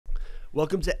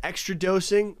Welcome to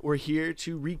Extradosing. We're here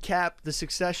to recap the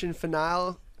Succession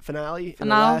finale in the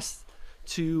last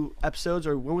two episodes.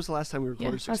 Or when was the last time we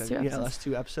recorded Succession? Last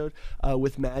two episodes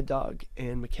with Mad Dog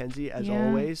and Mackenzie, as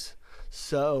always.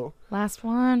 So last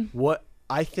one. What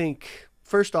I think,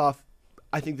 first off,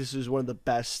 I think this is one of the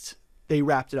best. They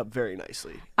wrapped it up very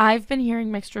nicely. I've been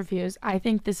hearing mixed reviews. I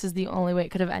think this is the only way it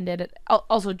could have ended.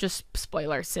 Also, just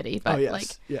spoiler city,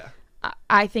 but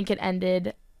I think it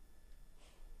ended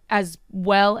as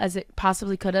well as it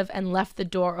possibly could have and left the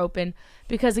door open,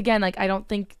 because again, I don't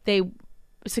think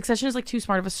Succession is too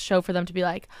smart of a show for them to be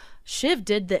like, Shiv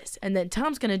did this and then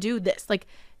Tom's gonna do this.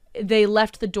 They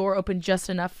left the door open just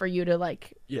enough for you to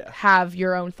have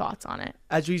your own thoughts on it.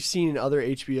 As we've seen in other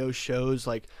HBO shows,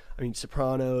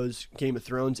 Sopranos, Game of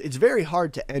Thrones, it's very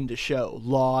hard to end a show.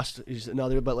 Lost is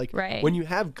another, but when you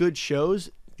have good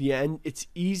shows, the end, it's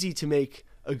easy to make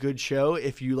a good show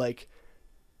if you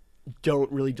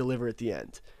don't really deliver at the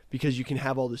end, because you can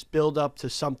have all this build up to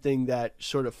something that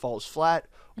sort of falls flat,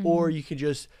 or you can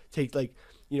just take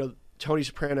Tony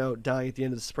Soprano dying at the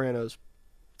end of The Sopranos,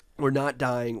 or not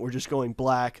dying, or just going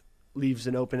black, leaves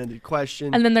an open-ended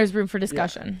question, and then there's room for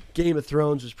discussion. Game of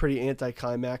Thrones was pretty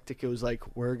anticlimactic. It was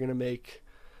we're gonna make,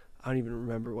 I don't even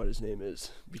remember what his name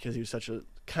is, because he was such a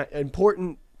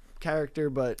important character,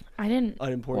 but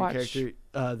unimportant character,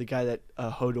 the guy that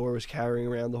Hodor was carrying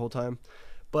around the whole time.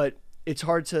 But it's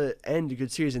hard to end a good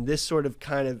series, and this sort of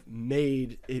kind of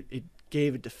made it. It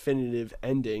gave a definitive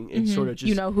ending, and sort of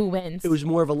just who wins. It was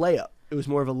more of a layup. It was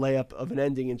more of a layup of an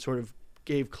ending, and sort of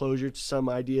gave closure to some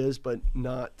ideas, but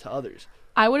not to others.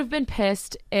 I would have been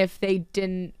pissed if they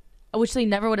didn't, which they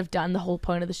never would have done. The whole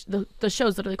point of the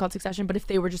show's literally called Succession, but if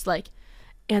they were just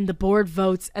and the board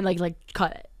votes and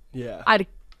cut it. Yeah.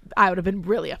 I would have been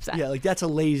really upset. Yeah, that's a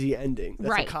lazy ending.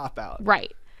 That's a cop out.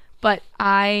 Right. But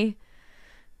I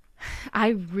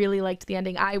really liked the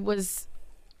ending.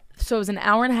 So it was an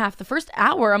hour and a half. The first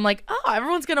hour, I'm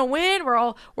everyone's gonna win.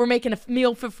 We're making a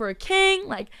meal for a king.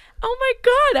 Oh my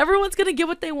God, everyone's gonna get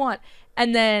what they want.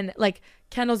 And then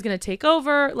Kendall's gonna take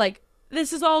over.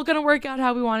 This is all gonna work out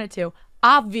how we want it to.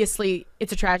 Obviously,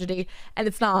 it's a tragedy, and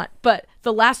it's not. But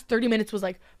the last 30 minutes was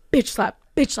bitch slap,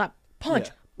 punch,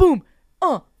 boom,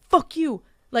 fuck you.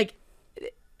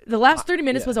 The last 30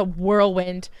 minutes was a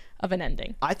whirlwind of an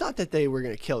ending. I thought that they were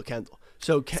going to kill Kendall.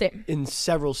 So in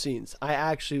several scenes, I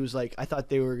actually was I thought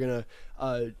they were going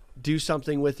to do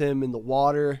something with him in the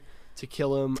water to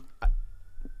kill him.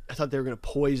 I thought they were going to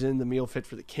poison the meal fit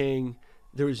for the king.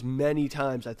 There was many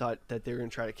times I thought that they were going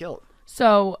to try to kill him.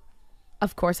 So,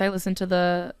 of course, I listened to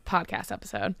the podcast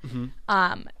episode.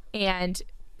 And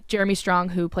Jeremy Strong,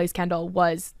 who plays Kendall,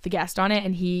 was the guest on it,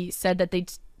 and he said that they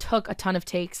took a ton of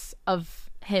takes of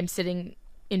him sitting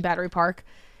in Battery Park,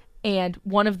 and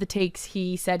one of the takes,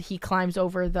 he said he climbs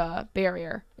over the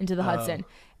barrier into the Hudson,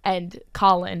 and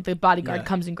Colin, the bodyguard,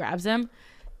 comes and grabs him,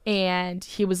 and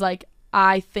he was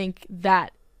I think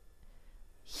that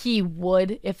he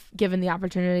would, if given the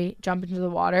opportunity, jump into the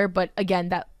water, but again,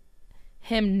 that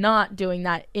him not doing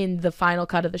that in the final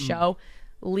cut of the show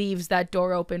leaves that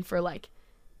door open for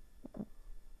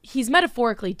he's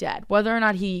metaphorically dead, whether or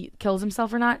not he kills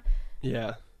himself or not.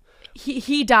 Yeah.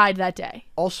 He died that day.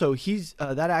 Also, he's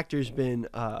that actor's been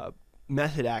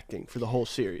method acting for the whole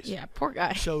series. Yeah, poor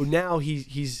guy. So now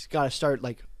he's got to start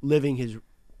living his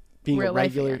being real a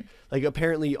regular. Life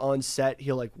Apparently on set,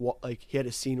 he'll he had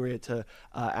a scene where he had to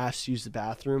ask to use the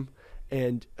bathroom,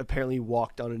 and apparently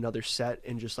walked on another set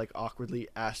and just awkwardly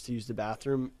asked to use the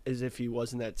bathroom as if he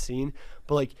was in that scene.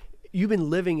 But you've been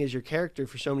living as your character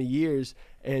for so many years,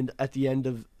 and at the end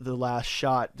of the last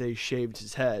shot, they shaved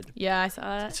his head. Yeah, I saw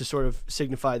that. To sort of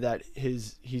signify that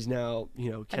he's now,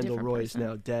 Kendall Roy is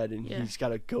now dead, and he's got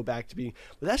to go back to being.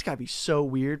 But that's got to be so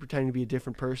weird, pretending to be a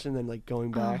different person than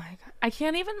going back. Oh my God, I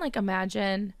can't even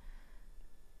imagine.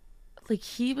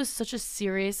 He was such a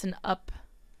serious and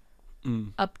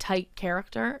uptight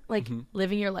character,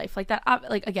 living your life like that.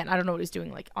 Again, I don't know what he's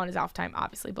doing on his off time,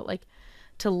 obviously, but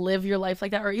to live your life like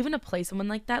that, or even to play someone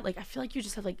like that, I feel you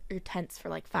just have you're tense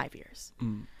for 5 years.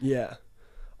 Yeah.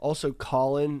 Also,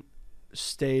 Colin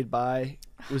was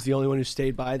the only one who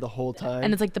stayed by the whole time,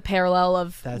 and it's the parallel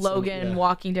of Logan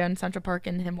walking down Central Park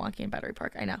and him walking in Battery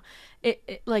Park. I know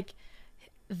it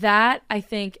that. I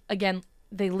think again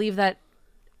they leave that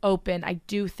open. I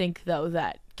do think though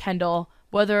that Kendall,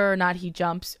 whether or not he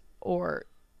jumps or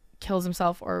kills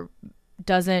himself or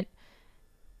doesn't,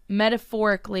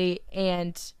 metaphorically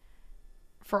and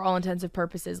for all intents and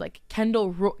purposes,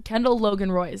 Kendall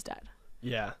Logan Roy is dead.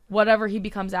 Yeah. Whatever he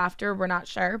becomes after, we're not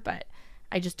sure, but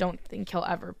I just don't think he'll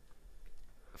ever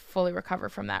fully recover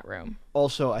from that room.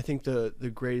 Also, I think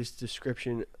the greatest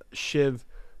description Shiv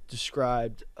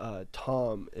described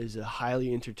Tom as a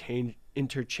highly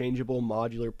interchangeable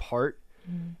modular part,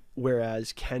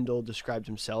 whereas Kendall described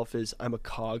himself as, I'm a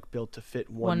cog built to fit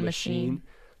one machine.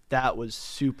 That was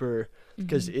super,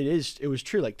 because it was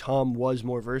true. Like, Tom is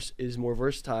more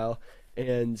versatile,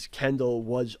 and Kendall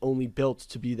was only built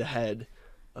to be the head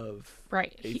of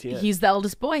ATN. He's the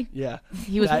eldest boy. Yeah.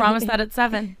 He was promised that at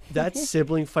 7. That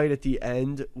sibling fight at the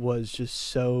end was just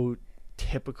so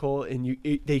typical, and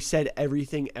they said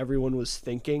everything everyone was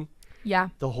thinking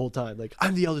the whole time. Like,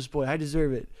 I'm the eldest boy, I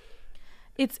deserve it.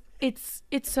 It's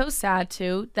so sad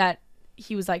too that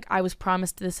he was like, I was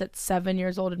promised this at 7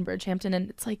 years old in Bridgehampton, and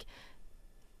it's like,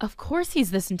 of course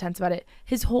he's this intense about it.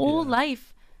 His whole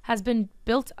life has been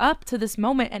built up to this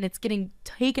moment, and it's getting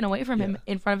taken away from him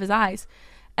in front of his eyes,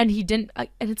 and he didn't. And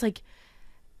it's like,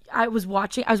 I was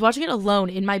watching it alone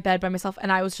in my bed by myself,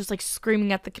 and I was just like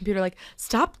screaming at the computer, like,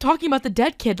 stop talking about the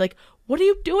dead kid. Like, what are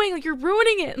you doing? Like, you're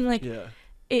ruining it. And like,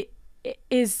 it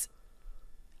is.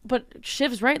 But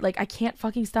Shiv's right. Like, I can't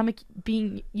fucking stomach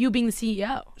being the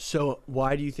CEO. So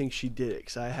why do you think she did it?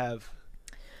 Because I have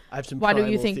some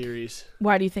primal theories.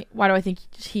 Why do I think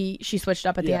she switched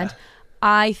up at the end?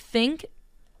 I think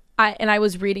I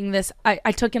was reading this.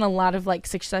 I took in a lot of like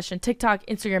Succession, TikTok,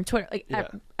 Instagram, Twitter, like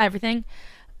everything.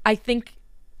 I think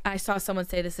I saw someone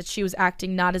say this, that she was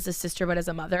acting not as a sister but as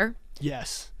a mother.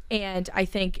 Yes. And I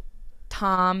think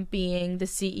Tom, being the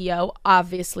CEO,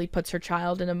 obviously puts her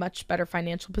child in a much better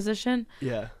financial position.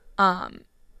 Yeah.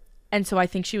 And so I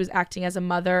think she was acting as a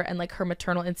mother, and like her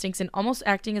maternal instincts, and almost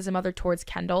acting as a mother towards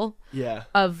Kendall. Yeah.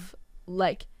 Of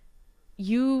like,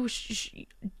 you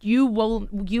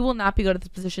will not be good at this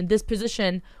position. This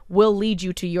position will lead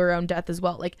you to your own death as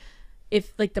well. Like,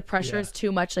 if like the pressure is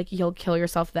too much, like, you'll kill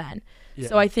yourself then. Yeah.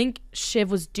 So I think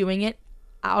Shiv was doing it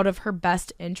out of her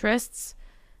best interests.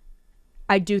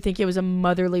 I do think it was a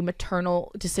motherly,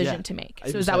 maternal decision to make.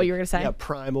 So is that what you were gonna say? Yeah,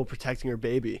 primal, protecting her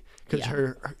baby,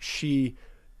 because she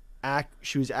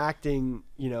was acting,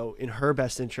 in her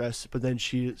best interest, but then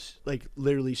she like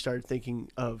literally started thinking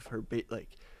of her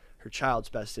her child's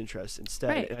best interest instead.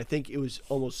 Right. And I think it was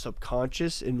almost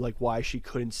subconscious in like why she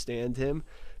couldn't stand him,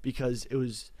 because it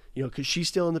was, because she's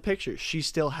still in the picture. She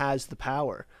still has the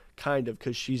power, kind of,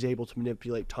 because she's able to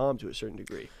manipulate Tom to a certain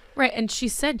degree. Right. And she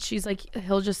said, she's like,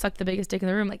 he'll just suck the biggest dick in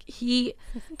the room. Like,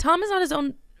 Tom is on his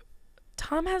own.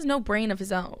 Tom has no brain of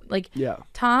his own. Like,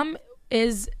 Tom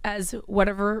is as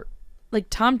whatever, like,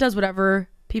 Tom does whatever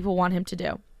people want him to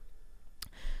do.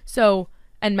 So,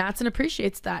 and Mattson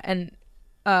appreciates that. And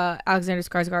Alexander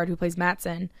Skarsgård, who plays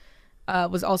Mattson,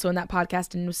 was also in that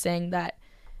podcast and was saying that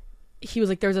he was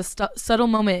like, there's a subtle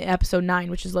moment in episode 9,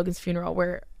 which is Logan's funeral,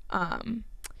 where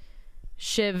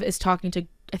Shiv is talking to,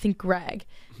 I think, Greg,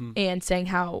 and saying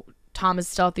how Tom is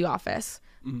still at the office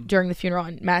during the funeral,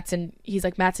 and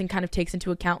Mattson kind of takes into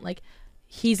account, like,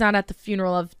 he's not at the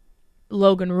funeral of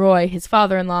Logan Roy, his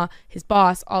father-in-law, his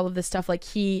boss, all of this stuff. Like,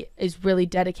 he is really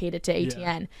dedicated to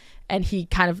ATN, and he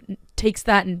kind of takes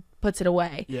that and puts it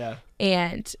away. Yeah.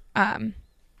 And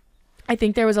I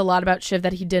think there was a lot about Shiv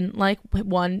that he didn't like.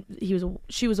 One,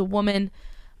 she was a woman,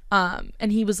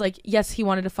 and he was like, yes, he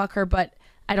wanted to fuck her, but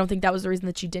I don't think that was the reason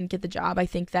that she didn't get the job. I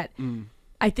think that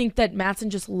Mattson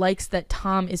just likes that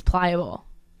Tom is pliable.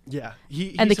 Yeah.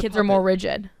 And the kids are more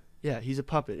rigid. Yeah, he's a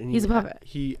puppet. And he's a puppet.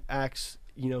 He acts,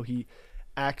 he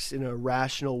acts in a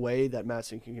rational way that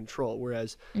Mattson can control,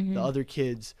 whereas the other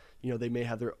kids, they may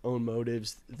have their own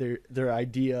motives, their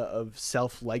idea of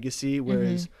self-legacy,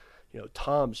 whereas,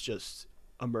 Tom's just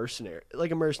a mercenary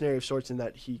of sorts, in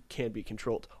that he can't be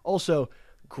controlled. Also,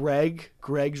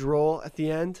 Greg's role at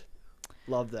the end,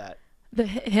 love that.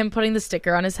 Him putting the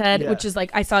sticker on his head, which is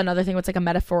like, I saw another thing where it's like a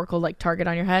metaphorical like target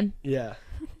on your head. Yeah.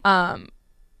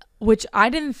 Which I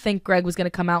didn't think Greg was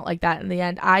gonna come out like that in the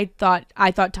end. I thought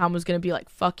Tom was gonna be like,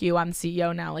 "Fuck you, I'm the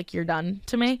CEO now. Like, you're done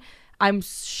to me." I'm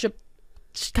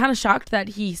kind of shocked that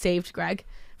he saved Greg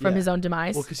from his own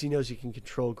demise. Well, because he knows he can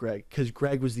control Greg. Because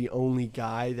Greg was the only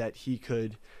guy that he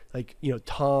could, like,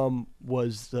 Tom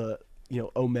was the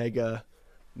omega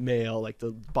male, like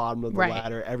the bottom of the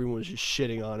ladder. Everyone was just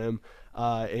shitting on him.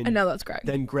 And I know that's Greg.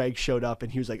 Then Greg showed up,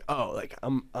 and he was like, "Oh, like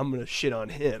I'm gonna shit on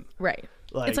him." Right.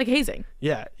 Like, it's like hazing.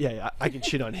 Yeah. I can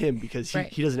shit on him because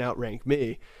he doesn't outrank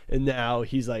me, and now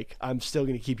he's like, I'm still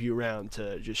gonna keep you around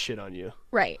to just shit on you.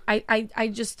 Right.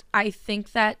 I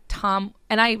think that Tom,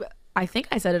 and I think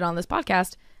I said it on this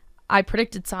podcast, I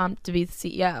predicted Tom to be the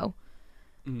CEO,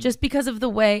 just because of the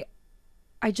way.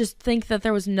 I just think that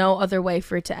there was no other way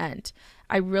for it to end.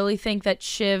 I really think that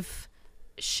Shiv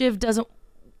doesn't.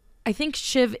 I think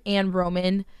Shiv and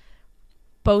Roman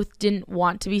both didn't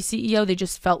want to be CEO. They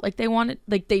just felt like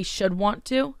they should want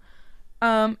to.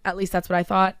 At least that's what I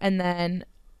thought. And then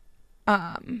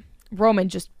Roman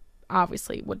just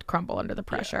obviously would crumble under the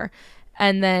pressure. Yeah.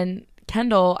 And then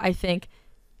Kendall, I think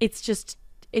it's just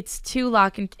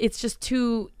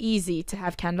too easy to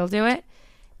have Kendall do it.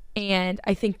 And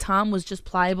I think Tom was just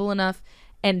pliable enough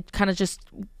and kind of just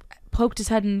poked his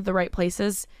head into the right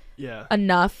places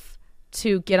enough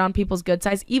to get on people's good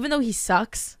sides, even though he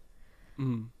sucks.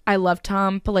 I love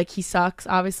Tom, but like he sucks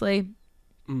obviously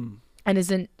and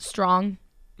isn't strong.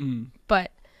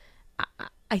 But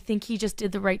I think he just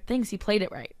did the right things. He played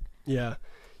it right. Yeah.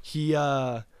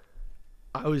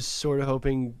 I was sort of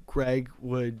hoping Greg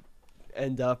would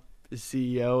end up as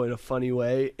CEO in a funny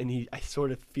way, and I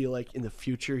sort of feel like in the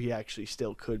future he actually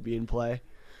still could be in play.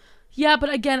 Yeah, but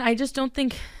again, I don't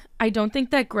think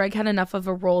that Greg had enough of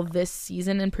a role this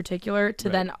season in particular to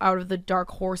then out of the dark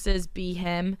horses be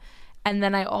him. And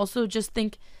then I also just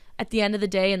think at the end of the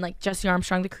day, and like Jesse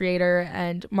Armstrong, the creator,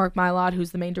 and Mark Mylod,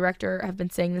 who's the main director, have been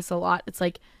saying this a lot. It's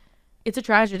like, it's a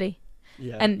tragedy.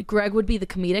 Yeah. And Greg would be the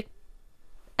comedic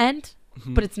end,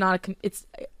 but it's not it's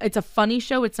a funny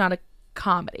show. It's not a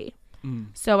comedy.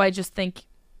 So I just think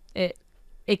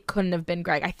it couldn't have been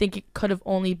Greg. I think it could have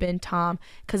only been Tom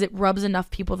because it rubs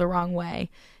enough people the wrong way.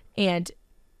 And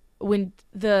when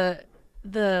the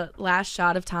last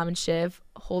shot of Tom and Shiv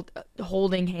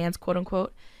holding hands, quote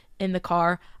unquote, in the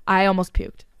car, I almost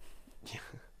puked.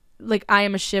 Like, I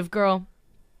am a Shiv girl,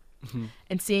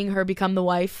 and seeing her become the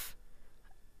wife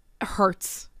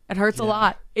hurts. It hurts a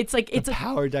lot. It's like the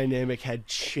power dynamic had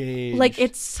changed. Like,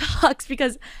 it sucks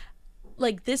because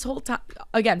like this whole time,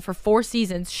 again, for 4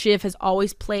 seasons, Shiv has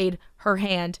always played her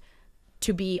hand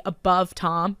to be above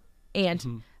Tom.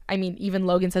 And I mean, even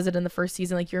Logan says it in the first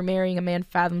season, like, you're marrying a man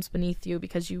fathoms beneath you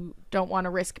because you don't want to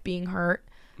risk being hurt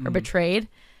or betrayed.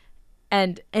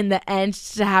 And in the end,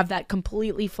 to have that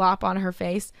completely flop on her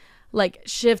face, like,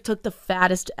 Shiv took the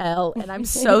fattest L, and I'm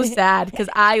so sad because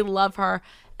I love her.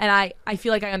 And I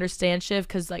feel like I understand Shiv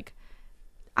because, like,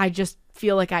 I just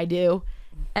feel like I do.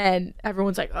 And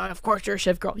everyone's like, oh, of course you're a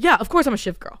Shiv girl. Yeah, of course I'm a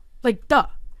Shiv girl. Like, duh.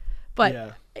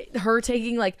 But her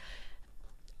taking, like,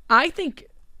 I think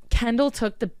Kendall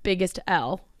took the biggest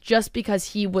L just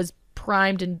because he was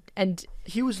primed and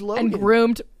he was Logan and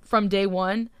groomed from day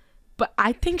one. But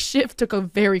I think Shiv took a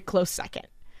very close second.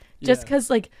 Just because,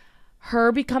 like,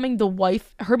 her becoming the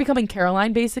wife, her becoming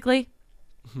Caroline, basically,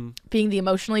 being the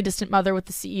emotionally distant mother with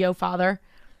the CEO father,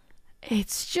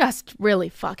 it's just really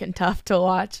fucking tough to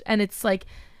watch. And it's like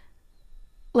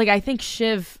I think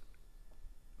Shiv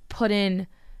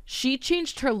she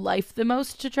changed her life the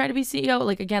most to try to be CEO.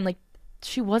 Like, again, like,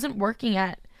 she wasn't working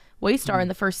at Waystar in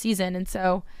the first season. And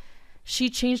so she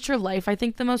changed her life, I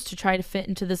think, the most to try to fit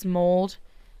into this mold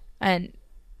and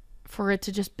for it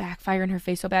to just backfire in her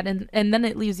face so bad. And then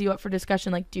it leaves you up for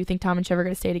discussion. Like, do you think Tom and Shiv are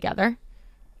going to stay together?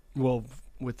 Well,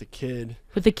 with the kid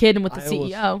and with the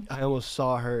CEO. I almost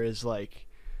saw her as, like,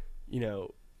 you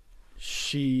know,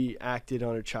 she acted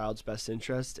on her child's best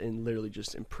interest and literally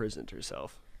just imprisoned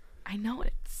herself. I know,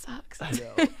 it sucks. I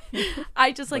know.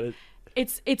 I just, like,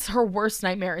 it's her worst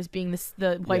nightmare is being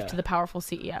the wife to the powerful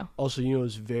CEO. Also, you know, it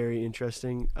was very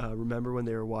interesting. Remember when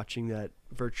they were watching that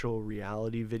virtual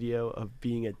reality video of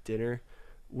being at dinner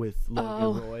with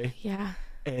Logan Roy? Yeah.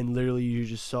 And literally you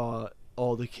just saw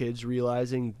all the kids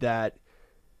realizing that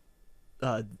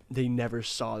they never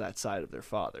saw that side of their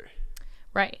father.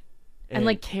 Right. And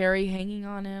like Carrie hanging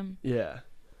on him. Yeah.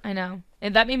 I know.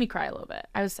 And that made me cry a little bit.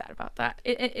 I was sad about that.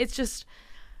 It's just,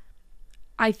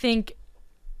 I think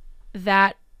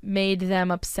that made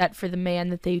them upset for the man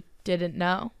that they didn't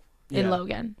know in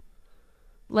Logan.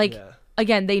 Like,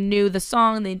 again, they knew the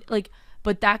song,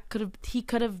 but he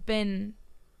could have been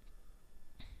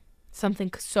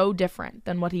something so different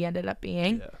than what he ended up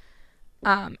being.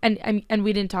 Yeah. And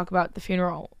we didn't talk about the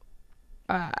funeral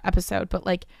episode, but,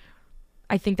 like,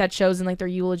 I think that shows in, like, their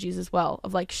eulogies as well,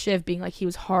 of, like, Shiv being like, he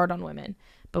was hard on women,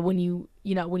 but when you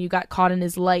got caught in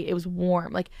his light, it was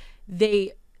warm. Like,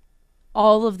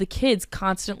 all of the kids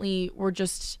constantly were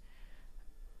just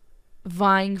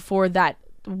vying for that,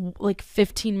 like,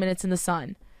 15 minutes in the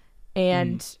sun,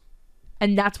 and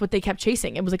that's what they kept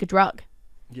chasing. It was like a drug.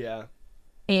 Yeah.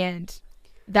 And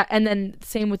then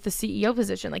same with the CEO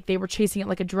position. Like, they were chasing it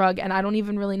like a drug, and I don't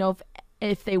even really know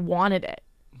if they wanted it.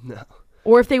 No.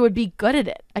 Or if they would be good at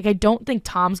it. Like, I don't think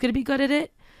Tom's gonna be good at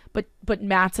it, but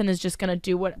Mattson is just gonna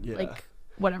do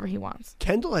whatever he wants.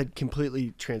 Kendall had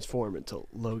completely transformed into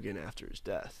Logan after his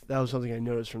death. That was something I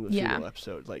noticed from the funeral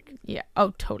episode. Like, yeah,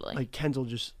 oh, totally. Like, Kendall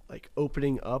just, like,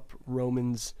 opening up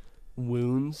Roman's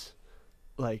wounds,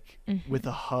 like, with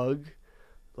a hug,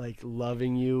 like,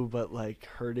 loving you but, like,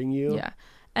 hurting you. Yeah.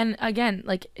 And again,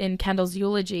 like, in Kendall's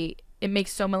eulogy, it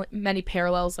makes so many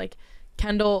parallels, like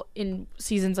Kendall in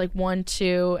seasons like 1,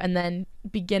 2, and then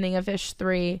beginning of Ish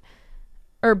 3,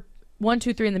 or 1,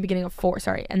 2, 3 in the beginning of 4,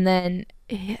 sorry, and then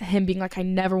him being like, I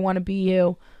never want to be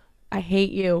you, I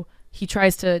hate you. He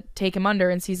tries to take him under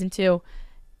in season 2,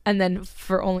 and then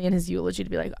for only in his eulogy to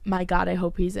be like, my God, I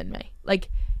hope he's in me. Like,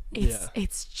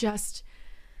 it's just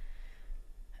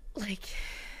like,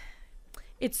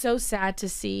 it's so sad to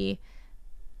see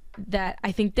that.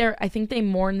 I think they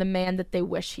mourn the man that they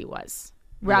wish he was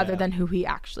rather than who he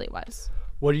actually was.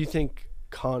 What do you think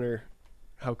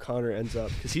how Connor ends up?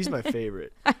 Because he's my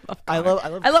favorite. I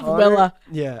love Willa.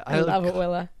 Yeah, I love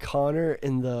Willa. Connor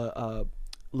and the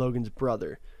Logan's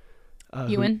brother,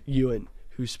 Ewan,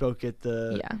 who spoke at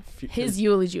the his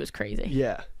eulogy was crazy.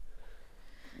 Yeah,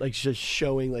 like just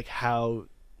showing like how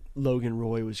Logan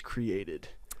Roy was created.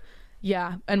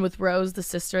 Yeah, and with Rose, the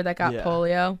sister that got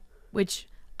polio, which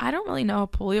I don't really know how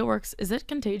polio works. Is it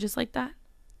contagious like that?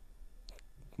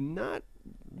 Not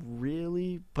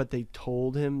really, but they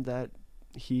told him that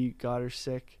he got her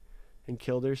sick and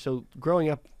killed her. So growing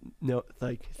up,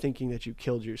 like thinking that you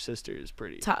killed your sister is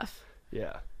pretty tough.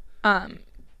 Yeah.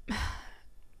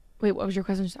 Wait, what was your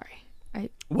question? Sorry.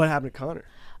 What happened to Connor?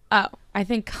 Oh, I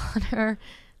think Connor.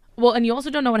 Well, and you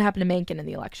also don't know what happened to Mencken in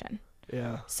the election.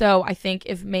 Yeah. So I think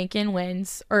if Mencken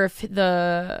wins, or if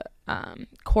the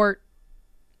court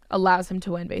allows him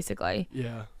to win, basically.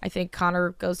 Yeah. I think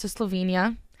Connor goes to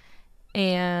Slovenia,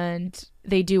 and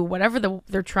they do whatever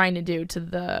they're trying to do to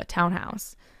the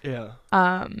townhouse. Yeah.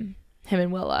 Him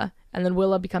and Willa, and then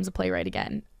Willa becomes a playwright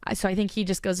again. So I think he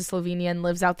just goes to Slovenia and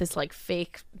lives out this like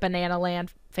fake banana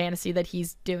land fantasy that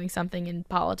he's doing something in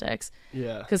politics.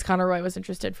 Yeah. Because Connor Roy was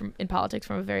interested in politics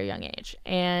from a very young age,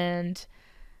 and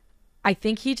I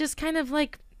think he just kind of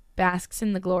like basks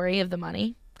in the glory of the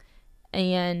money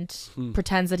and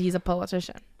pretends that he's a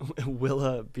politician.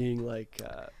 Willa being like,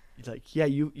 yeah,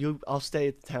 I'll stay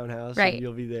at the townhouse, right? And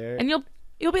you'll be there, and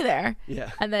you'll be there.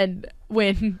 Yeah. And then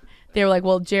when they were like,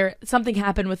 well, Jared, something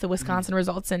happened with the Wisconsin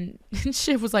results, and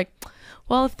Shiv was like,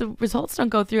 well, if the results don't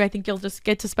go through, I think you'll just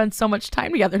get to spend so much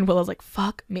time together. And Willa's like,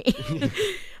 fuck me.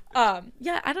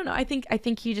 Yeah, I don't know. I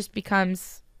think he just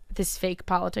becomes this fake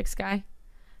politics guy,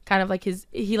 kind of like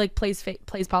he like plays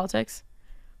politics.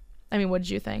 I mean, what did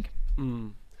you think?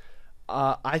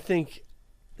 I think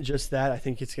just that. I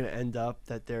think it's going to end up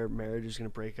that their marriage is going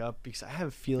to break up, because I have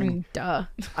a feeling.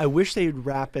 I wish they'd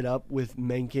wrap it up with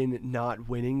Mencken not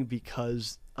winning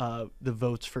because the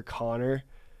votes for Connor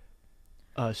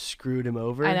screwed him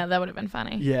over. I know, that would have been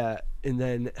funny. Yeah, and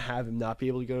then have him not be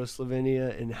able to go to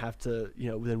Slovenia and have to,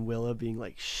 then Willa being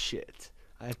like, shit,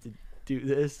 I have to do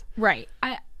this. Right.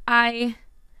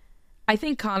 I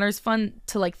think Connor's fun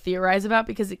to like theorize about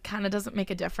because it kind of doesn't make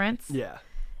a difference. Yeah.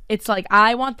 It's like,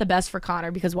 I want the best for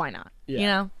Connor because why not? Yeah. You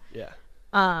know?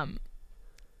 Yeah.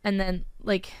 And then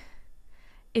like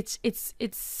it's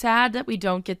sad that we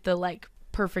don't get the like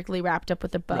perfectly wrapped up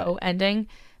with a bow ending,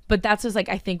 but that's just like,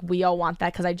 I think we all want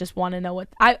that, because I just want to know what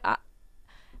I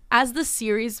as the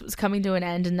series was coming to an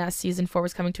end and as season 4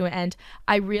 was coming to an end,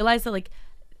 I realized that like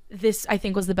this, I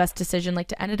think, was the best decision, like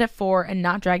to end it at 4 and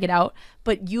not drag it out.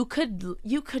 But you could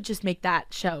just make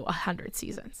that show 100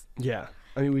 seasons. Yeah.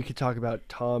 I mean, we could talk about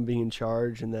Tom being in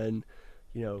charge, and then,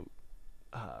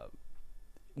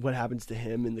 what happens to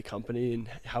him in the company and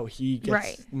how he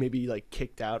gets maybe like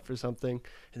kicked out for something,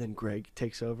 and then Greg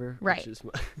takes over. Right.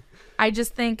 I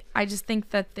just think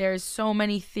that there's so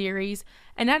many theories,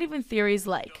 and not even theories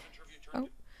like,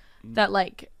 that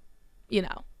like,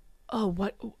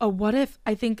 what if?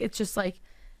 I think it's just like,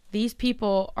 these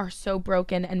people are so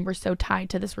broken and we're so tied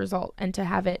to this result, and to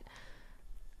have it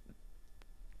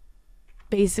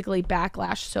basically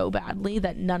backlash so badly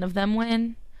that none of them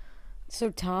win. So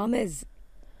Tom is,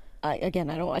 again,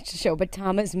 I don't watch the show, but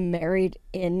Tom is married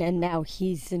in, and now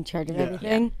he's in charge of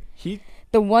everything. Yeah.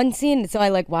 The one scene, so I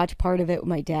like watched part of it with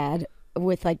my dad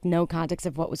with like no context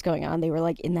of what was going on. They were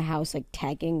like in the house, like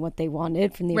tagging what they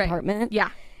wanted from the apartment.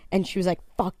 Yeah. And she was like,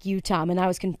 fuck you, Tom. And I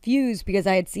was confused because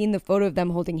I had seen the photo of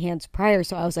them holding hands prior.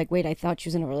 So I was like, wait, I thought she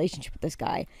was in a relationship with this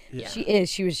guy. Yeah. She is.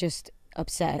 She was just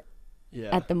upset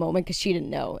at the moment because she didn't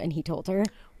know, and he told her.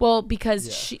 Well,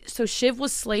 because Shiv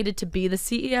was slated to be the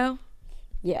CEO.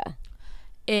 Yeah.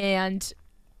 And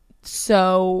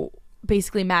so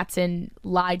basically Mattson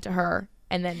lied to her,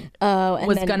 and then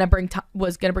was gonna bring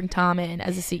Tom in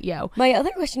as a CEO. My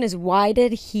other question is, why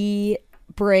did he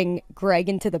bring Greg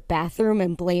into the bathroom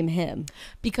and blame him?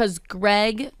 Because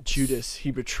Greg, Judas,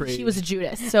 he betrayed. He was a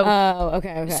Judas. So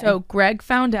okay. So Greg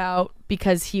found out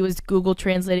because he was Google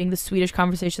translating the Swedish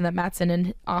conversation that Mattson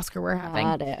and Oscar were having.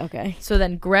 Got it. Okay. So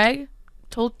then Greg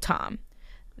told Tom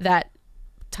that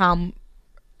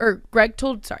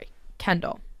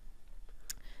Kendall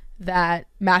that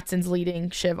Matsson's leading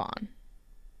Shiv on.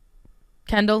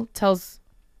 Kendall tells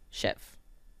Shiv.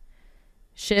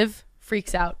 Shiv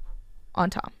freaks out on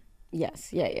Tom.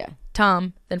 Yes. Yeah.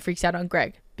 Tom then freaks out on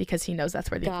Greg because he knows that's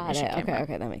where the information came from.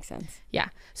 Okay, that makes sense. Yeah.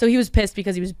 So he was pissed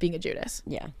because he was being a Judas.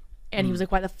 Yeah. And he was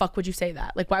like, why the fuck would you say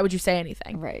that? Like, why would you say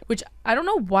anything? Right. Which I don't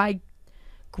know why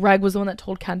Greg was the one that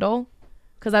told Kendall,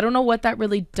 because I don't know what that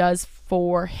really does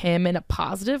for him in a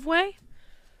positive way.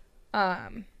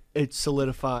 It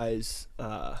solidifies.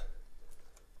 I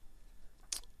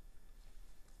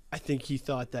think he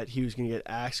thought that he was going to get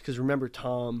axed because remember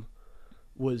Tom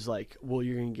was like, well,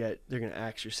 they're going to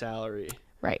axe your salary.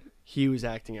 Right. He was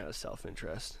acting out of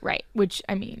self-interest. Right. Which,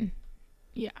 I mean,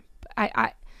 yeah.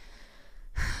 I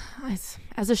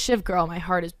as a Shiv girl, my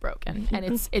heart is broken and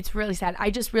it's really sad.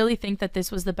 I just really think that this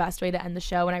was the best way to end the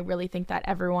show, and I really think that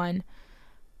everyone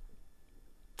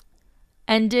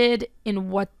ended in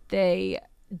what they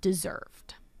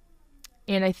deserved.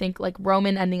 And I think like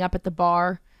Roman ending up at the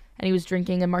bar and he was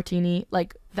drinking a martini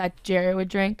like that Jerry would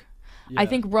drink. Yeah. I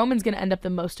think Roman's going to end up the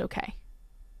most okay.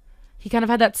 He kind of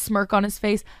had that smirk on his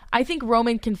face. I think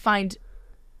Roman can find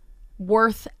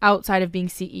worth outside of being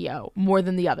CEO more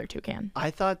than the other two can. I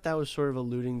thought that was sort of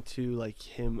alluding to like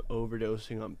him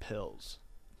overdosing on pills.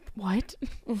 What?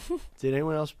 Did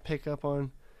anyone else pick up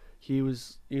on he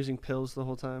was using pills the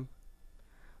whole time?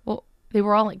 Well, they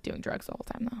were all like doing drugs the whole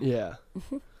time though. Yeah.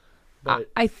 But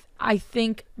I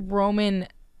think Roman,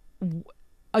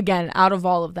 again, out of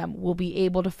all of them, will be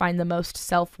able to find the most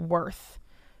self-worth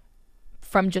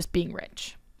from just being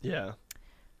rich. Yeah.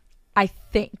 I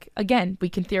think, again, we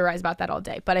can theorize about that all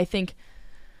day, but I think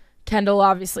Kendall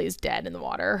obviously is dead in the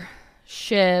water.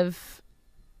 Shiv,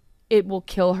 it will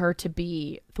kill her to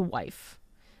be the wife.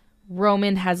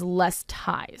 Roman has less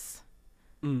ties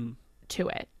to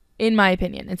it, in my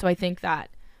opinion. And so I think that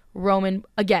Roman,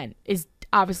 again, is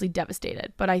obviously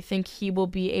devastated, but I think he will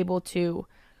be able to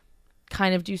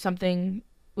kind of do something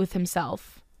with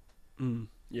himself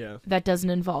that doesn't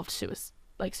involve suicide,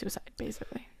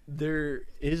 basically. There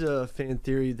is a fan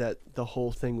theory that the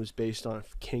whole thing was based on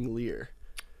King Lear.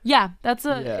 Yeah, that's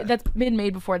been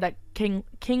made before, that King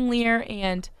Lear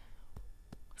and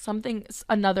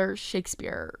another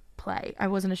Shakespeare play. I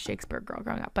wasn't a Shakespeare girl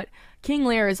growing up, but King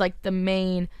Lear is like the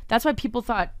main. That's why people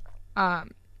thought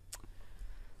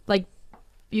like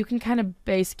you can kind of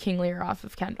base King Lear off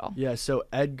of Kendall. Yeah, so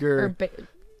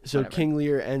King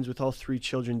Lear ends with all three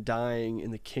children dying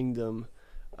in the kingdom,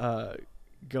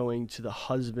 going to the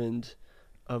husband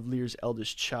of Lear's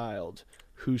eldest child,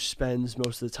 who spends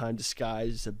most of the time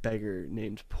disguised as a beggar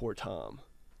named Poor Tom.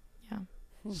 Yeah.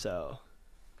 So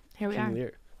here we King are.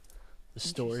 Lear. The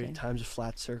story, time's a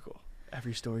flat circle.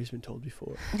 Every story's been told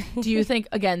before. Do you think,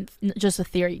 again, just a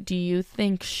theory, do you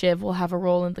think Shiv will have a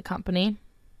role in the company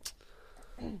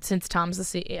since Tom's the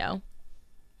CEO?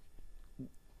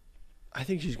 I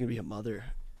think she's going to be a mother.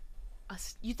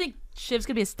 You think Shiv's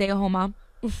going to be a stay-at-home mom?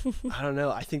 I don't know.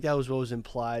 I think that was what was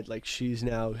implied. Like she's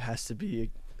now has to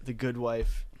be the good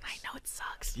wife. I know it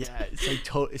sucks. Yeah,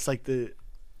 it's like it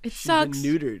she's sucks.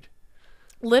 Been neutered.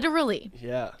 Literally.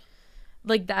 Yeah.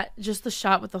 Like that, just the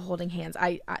shot with the holding hands.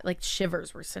 I like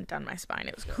shivers were sent down my spine.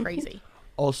 It was crazy.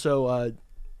 Also,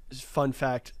 fun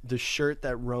fact: the shirt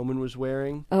that Roman was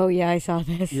wearing. Oh yeah, I saw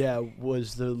this. Yeah,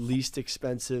 was the least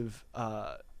expensive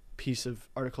piece of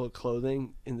article of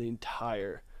clothing in the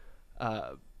entire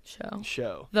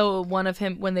show. Though one of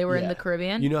him when they were in the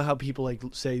Caribbean. You know how people like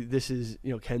say this is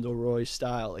Kendall Roy's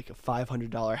style, like a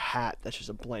 $500 hat that's just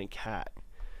a blank hat,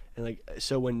 and like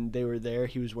so when they were there,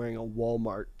 he was wearing a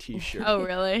Walmart T-shirt. Oh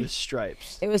really? With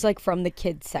stripes. It was like from the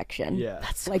kids section. Yeah,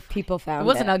 that's so like funny. People found it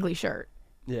was an ugly shirt.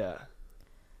 Yeah,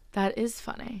 that is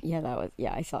funny. Yeah, that was.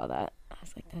 Yeah, I saw that. I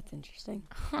was like, that's interesting.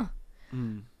 Huh.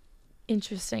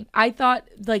 Interesting. I thought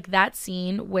like that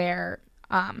scene where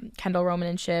Kendall, Roman,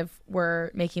 and Shiv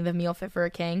were making the meal fit for a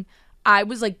king. I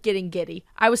was like getting giddy.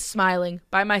 I was smiling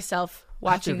by myself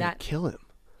watching that. Kill him.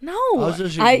 No.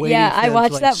 I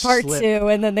watched that part too,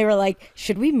 and then they were like,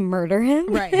 "Should we murder him?"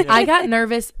 Right. Yeah. I got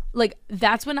nervous. Like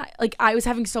that's when I was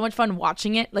having so much fun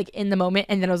watching it, like in the moment,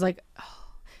 and then I was like, oh,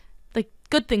 like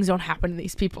good things don't happen to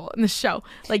these people in the show.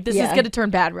 Like this is gonna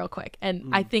turn bad real quick. And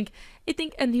I think,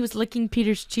 and he was licking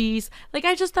Peter's cheese. Like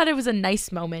I just thought it was a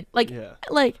nice moment. Like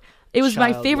it was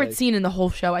my favorite scene in the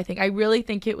whole show. I think. I really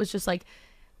think it was just like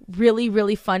really,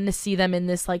 really fun to see them in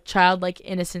this like childlike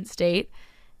innocent state,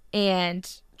 and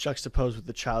juxtaposed with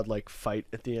the childlike fight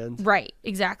at the end. Right,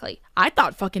 exactly. I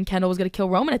thought fucking Kendall was gonna kill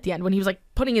Roman at the end when he was like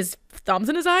putting his thumbs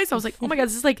in his eyes. I was like, oh my god,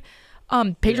 this is like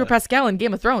Pedro Pascal in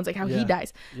Game of Thrones, like how he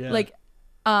dies. Yeah. Like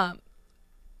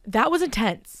that was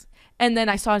intense. And then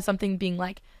I saw something being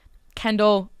like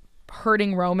Kendall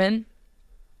hurting Roman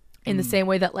in the same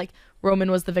way that like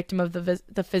Roman was the victim of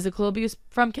the physical abuse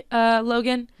from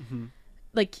Logan. Mm-hmm.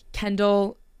 Like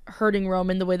Kendall hurting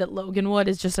Roman the way that Logan would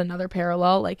is just another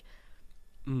parallel. Like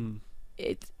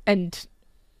it's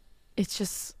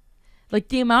just like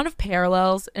the amount of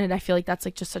parallels, and I feel like that's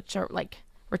like just such a like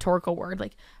rhetorical word,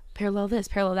 like parallel this,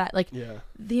 parallel that. Like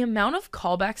the amount of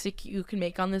callbacks that you can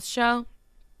make on this show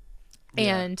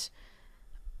and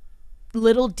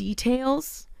little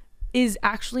details is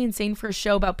actually insane for a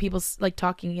show about people like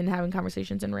talking and having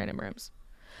conversations in random rooms.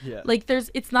 Yeah. Like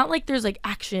it's not like there's like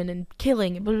action and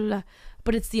killing and blah, blah, blah,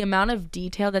 but it's the amount of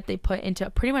detail that they put into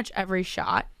pretty much every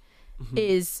shot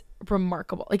is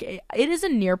remarkable. Like it is a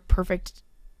near perfect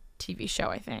TV show,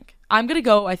 I think. I'm going to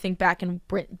go, I think, back and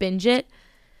binge it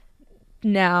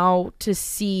now to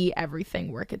see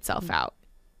everything work itself out.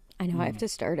 I know I have to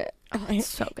start it. Oh, it's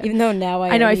so good. Even though now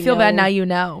I know I feel bad now, you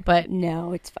know, but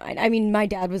no, it's fine. I mean, my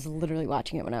dad was literally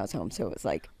watching it when I was home, so it was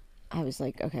like I was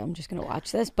like, okay, I'm just gonna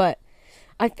watch this, but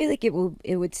I feel like it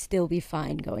would still be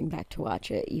fine going back to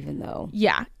watch it, even though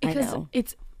because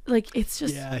it's like it's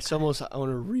just it's almost I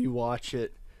want to rewatch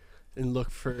it and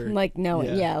look for like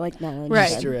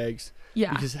Easter eggs.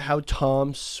 Yeah, because how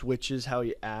Tom switches how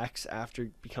he acts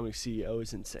after becoming CEO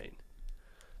is insane.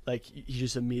 Like he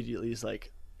just immediately is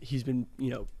like he's been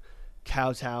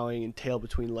kowtowing and tail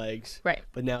between legs, right?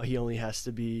 But now he only has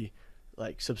to be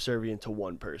like subservient to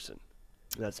one person,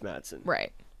 and that's Mattson,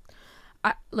 right?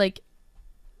 I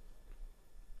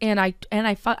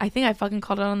think I fucking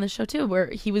called it on this show too, where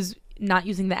he was not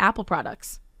using the Apple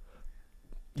products.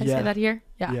 Did I say that here?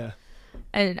 Yeah.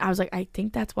 And I was like, I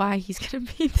think that's why he's gonna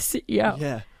be the CEO.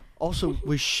 Yeah. Also,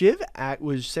 was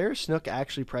Sarah Snook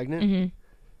actually pregnant? Mm-hmm.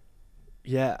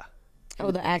 Yeah.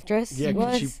 Oh, the actress?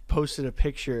 Yeah, she posted a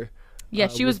picture. Yeah,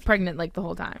 she was pregnant like the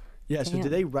whole time. Yeah, so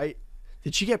did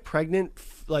she get pregnant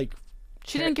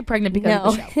she didn't get pregnant because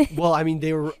of the show. Well, I mean,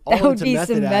 they were all that would into be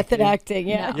some method acting.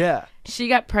 Yeah. No. Yeah. She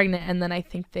got pregnant and then I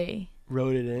think they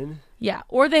wrote it in. Yeah,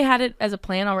 or they had it as a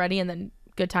plan already and then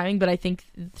good timing, but I think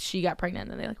she got pregnant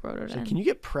and then they like wrote it in. Can you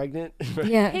get pregnant?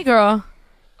 Yeah. Hey girl.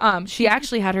 She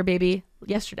actually had her baby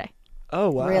yesterday. Oh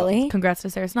wow. Really? Congrats to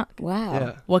Sarah Snook. Wow.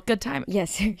 Yeah. What good timing. Yeah,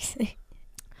 seriously.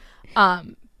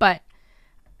 But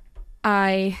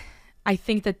I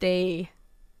think that they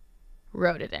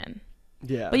wrote it in.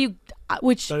 Yeah. But it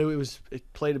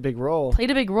played a big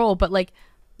role. But like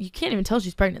you can't even tell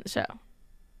she's pregnant in the show.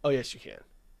 Oh yes, you can.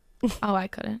 Oh, I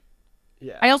couldn't.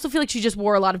 Yeah. I also feel like she just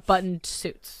wore a lot of buttoned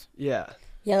suits. Yeah.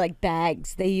 Yeah, like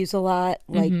bags. They use a lot.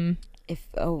 Like if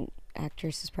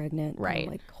actress is pregnant, right?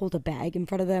 Like hold a bag in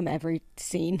front of them every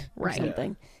scene or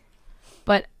something. Yeah.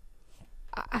 But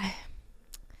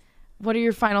what are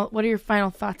your final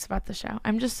thoughts about the show?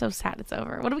 I'm just so sad it's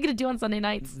over. What are we gonna do on Sunday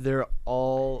nights? They're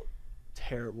all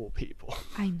terrible people.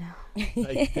 I know.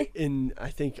 And I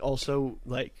think also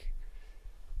like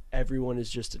everyone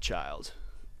is just a child.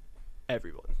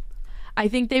 Everyone. I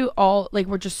think they all like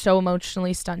were just so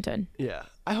emotionally stunted. Yeah.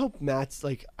 I hope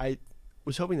I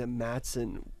was hoping that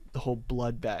Mattson, the whole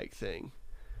blood bag thing,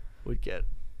 would get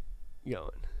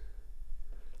going.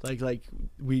 Like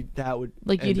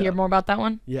you'd hear more about that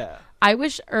one? Yeah. I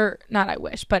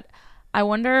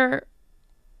wonder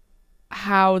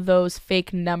how those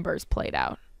fake numbers played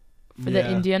out for the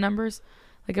India numbers.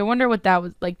 Like I wonder what that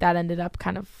was like that ended up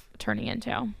kind of turning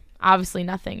into. Obviously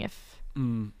nothing if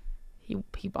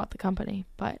he bought the company,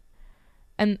 but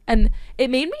and it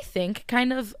made me think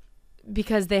kind of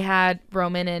because they had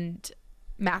Roman and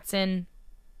Mattson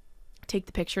take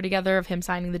the picture together of him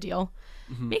signing the deal.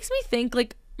 Makes me think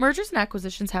like mergers and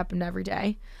acquisitions happen every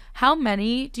day. How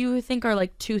many do you think are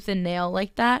like tooth and nail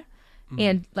like that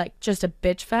and like just a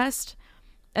bitch fest,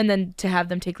 and then to have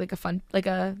them take like a fun like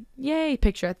a yay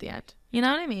picture at the end? You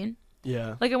know what I mean?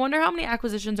 Yeah. Like I wonder how many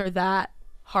acquisitions are that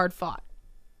hard fought.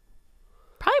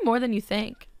 Probably more than you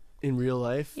think. In real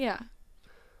life? Yeah.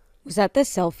 Was that the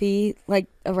selfie like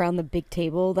around the big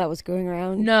table that was going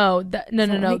around? No.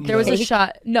 No. There was a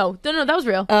shot. No, that was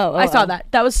real. I saw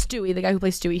that. That was Stewie, the guy who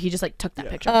plays Stewie. He just like took that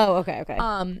picture. Oh, okay.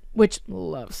 Which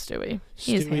loves Stewie.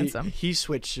 He is handsome. He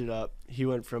switched it up. He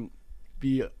went from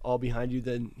be all behind you,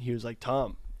 then he was like,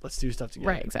 Tom, let's do stuff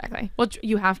together. Right, exactly. Well,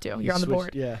 you have to. You're on the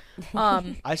board. Yeah.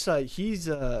 I saw he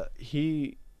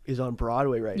is on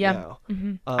Broadway right now.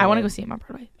 I want to go see him on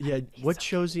Broadway. Yeah. What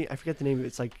shows he? I forget the name of it.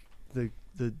 It's like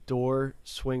the door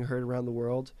swing heard around the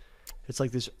world. It's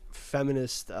like this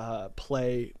feminist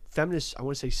play. Feminist, I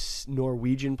want to say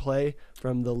Norwegian play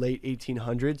from the late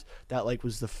 1800s. That like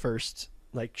was the first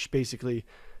like basically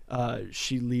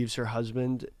she leaves her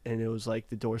husband, and it was like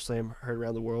the door slam heard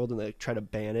around the world, and they try to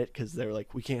ban it because they're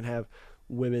like, we can't have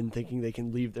women thinking they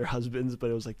can leave their husbands, but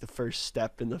it was like the first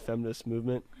step in the feminist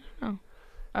movement. Oh.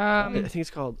 I think it's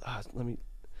called,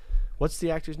 what's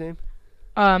the actor's name?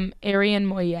 Arian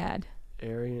Moayed.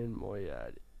 Arian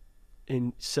Moayed.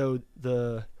 And so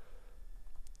the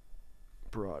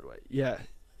Broadway,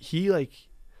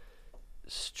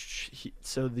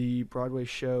 so the Broadway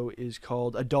show is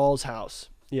called A Doll's House.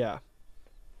 Yeah,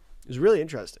 it was really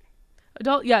interesting.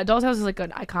 Doll's House is like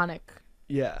an iconic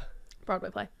Broadway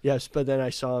play. Yes, but then I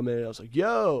saw him and I was like,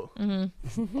 yo,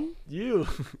 you.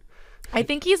 I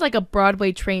think he's like a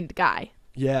Broadway trained guy.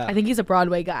 Yeah, I think he's a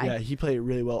Broadway guy. Yeah, he played it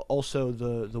really well. Also,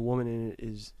 the woman in it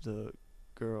is the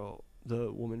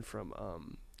woman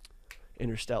from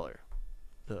Interstellar,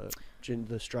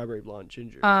 the strawberry blonde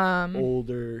ginger,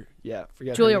 older. Yeah,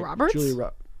 forget Julia her name. Roberts.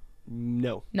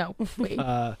 No. Wait.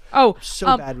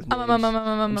 So bad with names.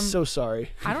 I'm so sorry.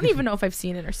 I don't even know if I've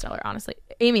seen Interstellar, honestly.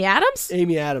 Amy Adams.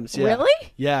 Yeah.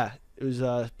 Really? Yeah, it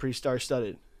was pretty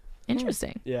star-studded.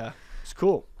 Interesting. Yeah, it's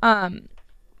cool.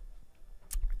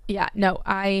 Yeah, no,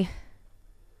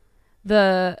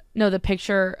 the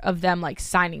picture of them like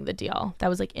signing the deal that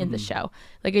was like in the show.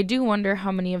 Like, I do wonder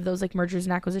how many of those like mergers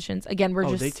and acquisitions. Again,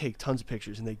 they take tons of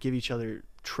pictures and they give each other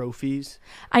trophies.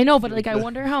 I know, but like I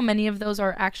wonder how many of those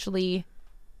are actually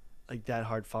like that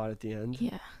hard fought at the end.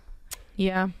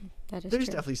 Yeah. That is There's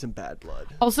true. definitely some bad blood.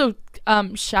 Also,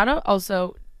 shout out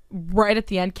also right at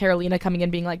the end, Carolina coming in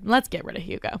being like, let's get rid of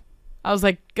Hugo. I was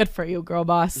like, good for you, girl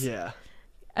boss. Yeah.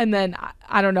 And then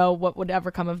I don't know what would ever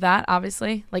come of that,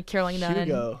 obviously. Like Carolina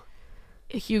and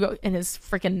Hugo in his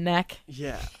freaking neck.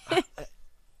 Yeah.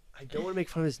 I don't want to make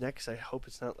fun of his neck because I hope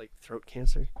it's not like throat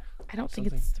cancer. I don't think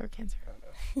it's throat cancer. I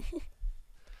don't know.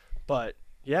 But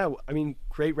yeah, I mean,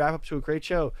 great wrap up to a great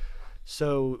show.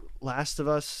 So Last of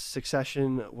Us,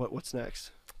 Succession, what's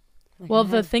next? Well,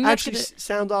 the thing that's actually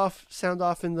sound off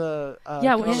in the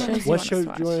what show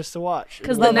do you want us to watch?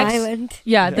 Because the next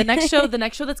the next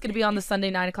show that's going to be on the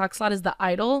Sunday 9:00 slot is The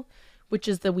Idol, which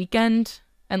is The Weeknd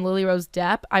and Lily Rose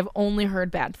Depp. I've only heard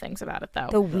bad things about it though.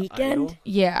 The Weeknd?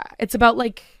 Yeah, it's about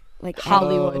like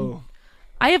Hollywood. Oh.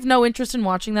 I have no interest in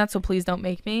watching that, so please don't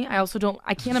make me. I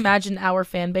can't imagine our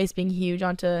fan base being huge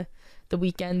onto The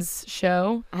Weeknd's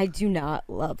show. I do not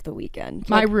love The Weeknd.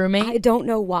 My roommate, I don't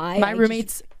know why. My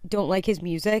roommates don't like his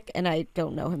music, and I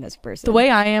don't know him as a person. The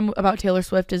way I am about Taylor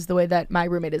Swift is the way that my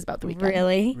roommate is about The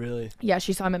Weeknd. Really? Yeah,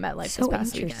 she saw him at MetLife So this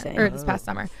past interesting. weekend or this past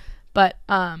summer. But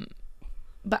I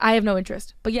have no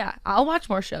interest. But yeah, I'll watch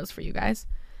more shows for you guys.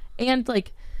 And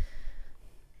like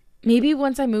maybe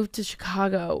once I move to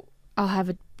Chicago,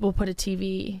 we'll put a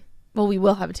TV. Well, we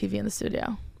will have a TV in the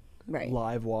studio. Right.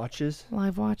 Live watches.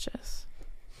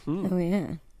 Oh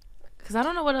yeah. Because I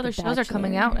don't know what other shows are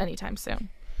coming out anytime soon.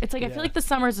 It's like I feel like the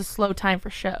summer is a slow time for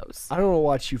shows. I don't want to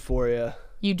watch Euphoria.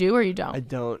 You do or you don't? I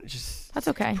don't. That's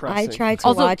okay. I tried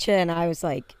to watch it and I was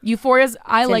like,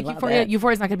 I like Euphoria.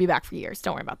 Euphoриa's not going to be back for years.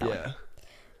 Don't worry about that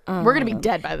one. We're going to be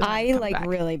dead by the time I like back.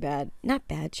 really bad, not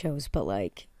bad shows, but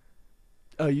like.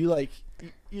 Oh, you like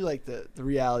the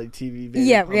reality TV.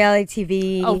 Yeah, reality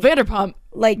TV. Oh, Vanderpump.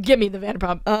 Like, give me the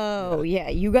Vanderpump. Oh, yeah.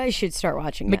 You guys should start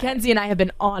watching that. Mackenzie and I have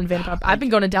been on Vanderpump. I've been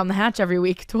going down the hatch every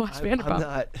week to watch Vanderpump. I'm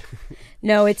not.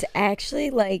 No, it's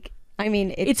actually like, I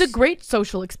mean, it's a great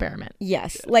social experiment.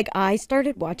 Yes. Yeah. Like, I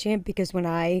started watching it because when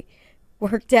I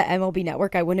worked at MLB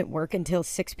Network, I wouldn't work until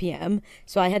 6 p.m.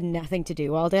 So I had nothing to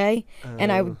do all day.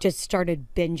 And I just started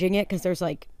binging it because there's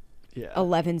like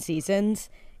 11 seasons.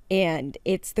 And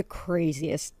it's the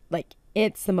craziest, like,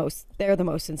 they're the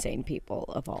most insane people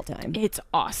of all time. It's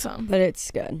awesome. But it's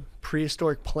good.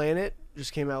 Prehistoric Planet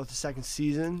just came out with the second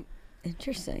season.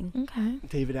 Interesting. Okay.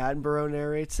 David Attenborough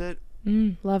narrates it.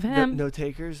 Love him. No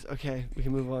takers. Okay, we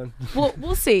can move on. Well,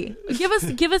 we'll see. Give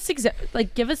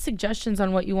us suggestions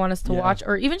on what you want us to watch,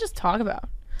 or even just talk about.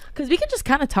 Because we can just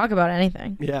kind of talk about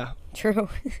anything. Yeah. True.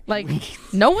 Like,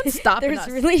 no one's stopping us.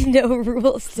 There's really no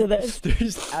rules to this.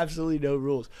 There's absolutely no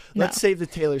rules. Let's save the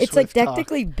Taylor Swift It's like talk.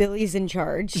 technically Billy's in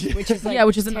charge, which is like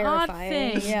which is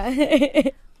terrifying. an odd thing. Yeah.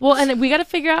 Well, and we got to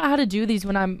figure out how to do these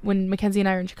when Mackenzie and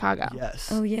I are in Chicago. Yes.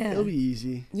 Oh yeah. It'll be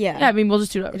easy. Yeah. Yeah, I mean, we'll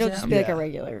just do it over It'll Zoom. just be like a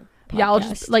regular podcast. Yeah, I'll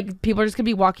just like people are just gonna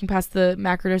be walking past the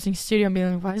Macrodosing studio and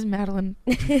being like, "Why is Madeline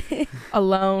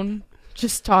alone,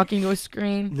 just talking to a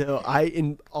screen?"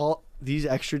 No, these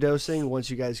extra dosing, once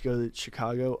you guys go to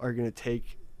Chicago, are gonna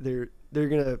they're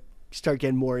gonna start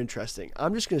getting more interesting.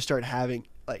 I'm just gonna start having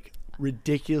like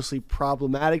ridiculously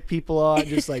problematic people on,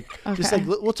 just like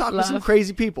we'll talk with some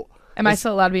crazy people. Am I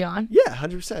still allowed to be on? Yeah,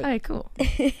 100%. All right, cool.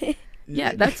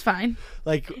 Yeah, that's fine.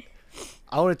 Like,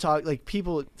 I want to talk like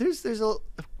people. There's a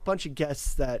bunch of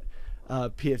guests that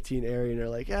PFT and Arian are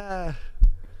like,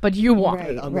 but you want.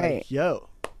 Right, I'm right. like, yo,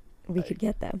 we could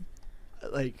get them.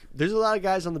 Like, there's a lot of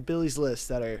guys on the Billy's list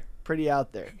that are pretty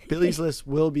out there. Billy's list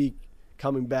will be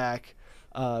coming back.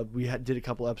 We did a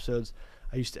couple episodes.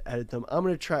 I used to edit them. I'm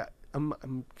gonna try. I'm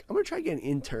gonna try to get an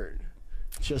intern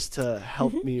just to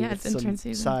help me with some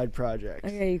side projects.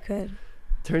 Okay, you could.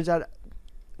 Turns out,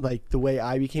 like, the way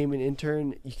I became an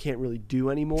intern, you can't really do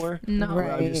anymore. No.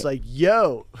 Right. I'm just like,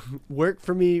 yo, work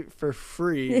for me for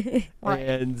free,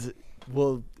 and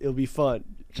it'll be fun.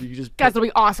 You can just guys, it'll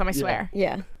be awesome. I swear.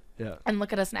 Yeah. Yeah. And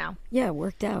look at us now. Yeah, it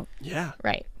worked out. Yeah.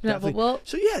 Right. No, but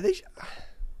so yeah,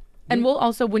 and we'll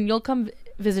also, when you'll come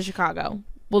visit Chicago,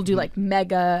 we'll do like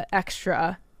mega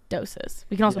extra doses.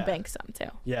 We can also bank some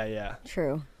too. Yeah, yeah.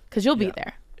 True. Because you'll be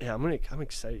there. Yeah, I'm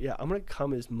excited. Yeah, I'm gonna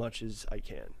come as much as I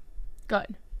can.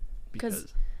 Good.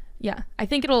 Because I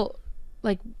think it'll,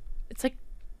 like, it's like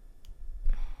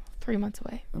 3 months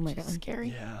away. Oh my God. Scary.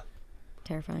 Yeah.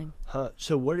 Terrifying. Huh.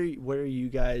 So what are you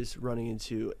guys running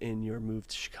into in your move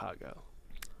to Chicago?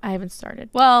 I haven't started.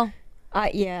 Well, I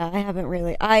haven't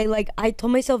really. I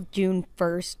told myself June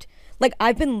 1st. Like,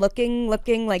 I've been looking, like,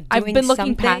 doing I've been looking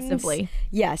some things. passively.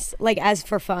 Yes, like, as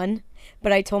for fun.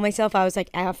 But I told myself, I was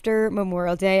like, after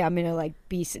Memorial Day, I'm gonna like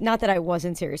be. Not that I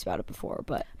wasn't serious about it before,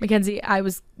 but Mackenzie, I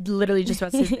was literally just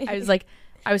about to say,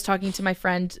 I was talking to my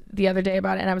friend the other day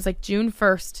about it, and I was like, June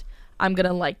 1st, I'm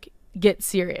gonna like get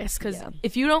serious, because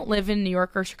if you don't live in New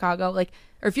York or Chicago, like,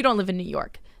 or if you don't live in New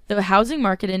York, the housing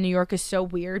market in New York is so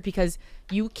weird because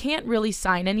you can't really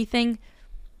sign anything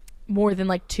more than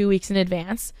like 2 weeks in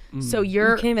advance. So you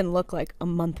can't even look like a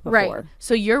month before. Right.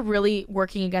 So you're really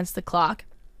working against the clock.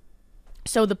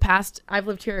 So I've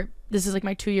lived here, this is like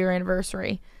my 2-year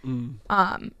anniversary.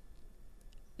 The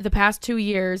past 2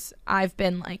 years, I've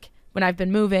been like, when I've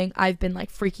been moving, I've been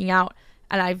like freaking out,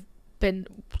 and I've been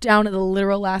down to the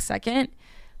literal last second.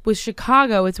 With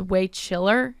Chicago, it's way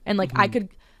chiller, and like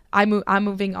I'm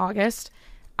moving August.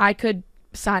 I could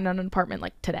sign on an apartment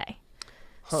like today.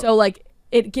 So like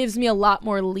it gives me a lot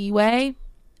more leeway,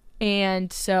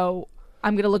 and so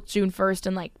I'm gonna look June 1st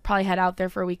and like probably head out there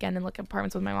for a weekend and look at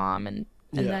apartments with my mom and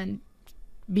then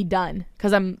be done,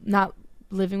 because I'm not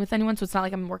living with anyone, so it's not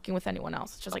like I'm working with anyone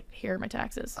else. It's just like, here are my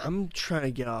taxes. I'm trying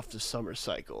to get off the summer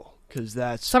cycle, because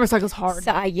summer cycle's hard.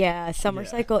 Summer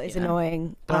cycle is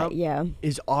annoying.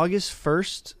 Is August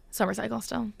 1st summer cycle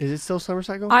still? Is it still summer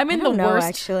cycle? I'm in the worst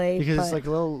actually, because it's like a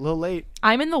little late.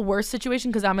 I'm in the worst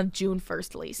situation because I'm a June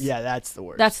 1st lease. Yeah, that's the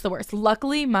worst. That's the worst.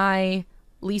 Luckily, my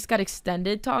lease got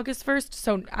extended to August 1st,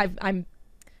 so I'm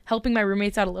helping my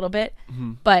roommates out a little bit.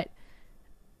 But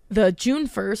the June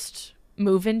 1st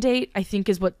move-in date, I think,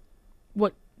 is what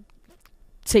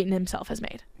Satan himself has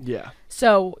made. Yeah.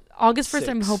 So August 1st,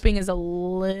 I'm hoping, is a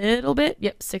little bit.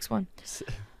 Yep, 6-1.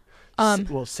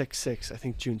 Well, 6-6. I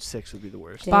think June 6th would be the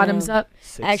worst. Damn. Bottoms up.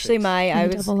 6-6. Actually,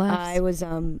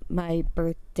 my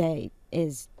birthday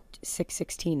is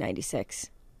 6/16/96.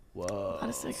 Whoa.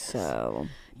 So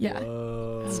yeah,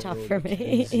 it's tough for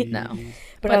me. No,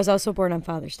 but I was also born on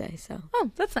Father's Day, so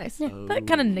that's nice. Yeah. That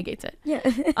kind of negates it.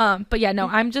 Yeah. But yeah, no,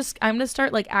 I'm gonna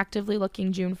start like actively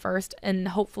looking June 1st, and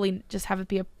hopefully just have it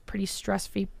be a pretty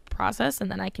stress-free process,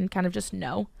 and then I can kind of just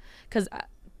know, because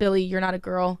Billy, you're not a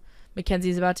girl.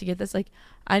 Mackenzie's about to get this. Like,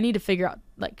 I need to figure out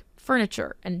like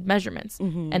furniture and measurements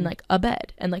and like a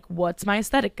bed and like what's my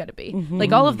aesthetic gonna be.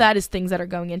 Like, all of that is things that are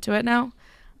going into it now.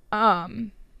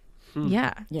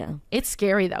 Yeah. It's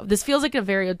scary though. This feels like a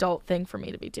very adult thing for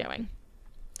me to be doing.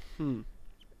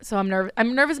 So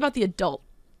I'm nervous about the adult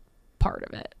part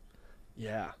of it.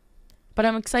 Yeah. But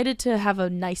I'm excited to have a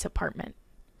nice apartment.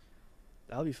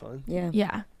 That'll be fun. Yeah.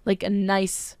 Yeah. Like a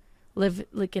nice, live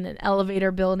like in an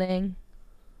elevator building.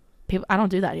 I don't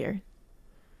do that here.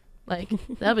 Like,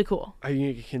 that'd be cool. Are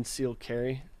you gonna conceal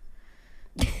carry?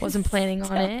 Wasn't planning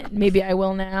on it. Maybe I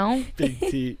will now. Big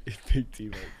T might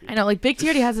be. I know, like Big T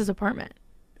already has his apartment.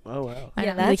 Oh wow. I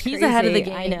know. That's like he's crazy. ahead of the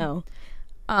game. I know.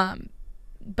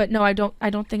 But no, I don't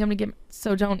think I'm gonna get.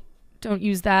 So don't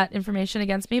use that information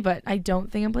against me. But I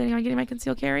don't think I'm planning on getting my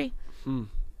concealed carry.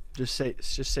 Just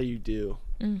say you do.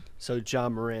 So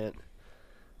John Morant.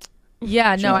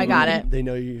 Yeah, no, I got it. They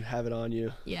know you have it on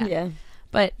you. Yeah.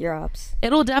 But your ops.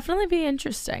 It'll definitely be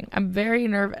interesting. I'm very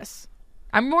nervous.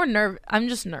 I'm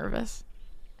just nervous.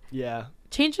 Yeah.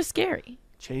 Change is scary.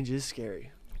 Change is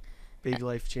scary. Big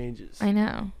life changes. I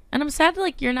know. And I'm sad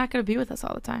like you're not going to be with us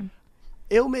all the time.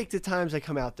 It'll make the times I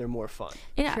come out there more fun.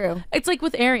 Yeah. True. It's like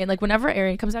with Arian. Like whenever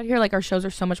Arian comes out here, like our shows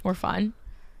are so much more fun.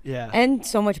 Yeah. And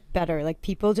so much better. Like,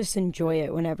 people just enjoy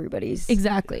it when everybody's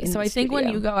exactly. So I think studio.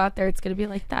 when you go out there, it's going to be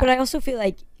like that. But I also feel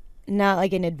like not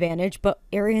like an advantage, but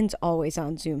Arian's always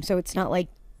on Zoom, so it's not like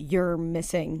you're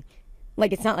missing.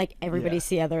 Like, it's not like everybody's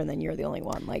together and then you're the only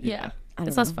one. Like,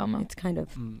 it's less FOMO. It's kind of.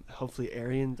 Hopefully,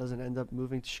 Arian doesn't end up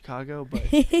moving to Chicago, but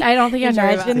I don't think I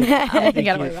imagine that. I don't think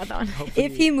I worry about that one.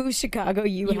 If he moves Chicago,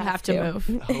 you have to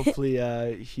move. Hopefully,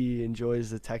 he enjoys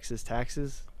the Texas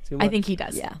taxes too much. I think he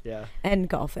does. Yeah. And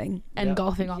golfing. And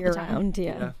golfing all the time. Round,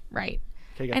 yeah. Right.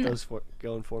 Okay, got those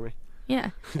going for me.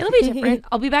 Yeah. It'll be different.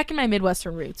 I'll be back in my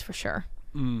Midwestern roots for sure.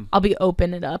 I'll be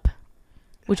open it up,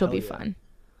 which will be fun.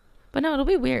 But no, it'll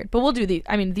be weird. But we'll do these.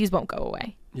 I mean, these won't go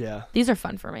away. Yeah. These are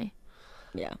fun for me.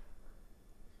 Yeah.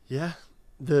 Yeah.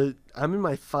 I'm in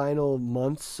my final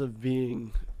months of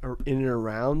being in and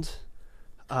around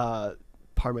part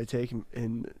of my take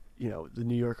in the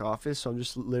New York office, so I'm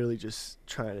just literally just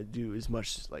trying to do as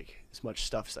much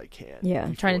stuff as I can. Yeah.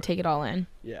 I'm trying to take it all in.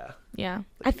 Yeah. Yeah.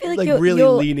 I feel like really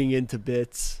leaning into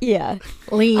bits. Yeah.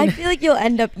 Lean. I feel like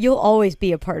you'll always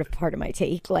be a part of my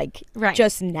take, like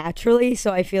just naturally.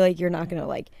 So I feel like you're not gonna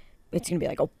it's gonna be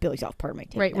like, oh, Billy's off part of my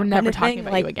take. Right. We're never talking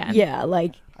about you again. Yeah.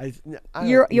 Like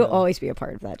you'll always be a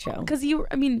part of that show. Because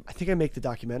I think I make the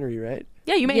documentary, right?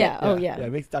 Yeah, you made it. Oh yeah. Yeah, I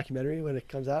make the documentary when it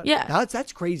comes out. Yeah.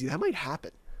 That's crazy. That might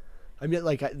happen. I mean,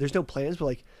 there's no plans,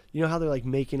 but how they're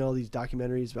making all these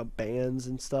documentaries about bands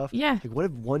and stuff. Yeah. What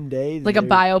if one day a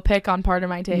biopic on part of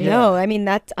my take? No, I mean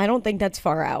I don't think that's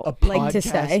far out. A podcast to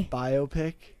say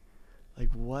biopic.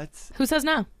 What? Who says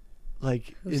no?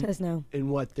 Who says no? In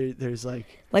what there's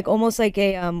almost like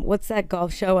a what's that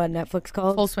golf show on Netflix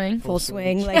called? Full Swing. Full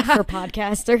Swing, for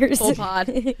podcasters. Full pod.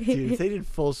 Dude, if they did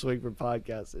Full Swing for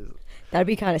podcasters, that'd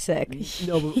be kind of sick.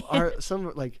 No, but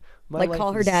some my life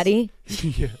Call Her Daddy.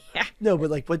 Yeah. No,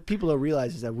 but what people don't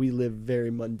realize is that we live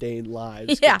very mundane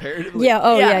lives comparatively. Yeah.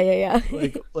 Oh yeah.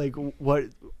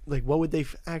 What would they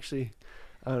actually?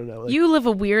 I don't know. You live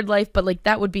a weird life, but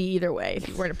that would be either way if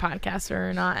you weren't a podcaster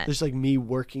or not. There's me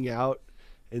working out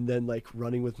and then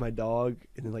running with my dog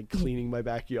and then cleaning my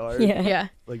backyard. Yeah.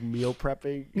 Meal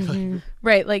prepping. Mm-hmm.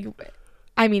 Right.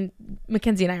 I mean,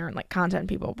 Mackenzie and I aren't content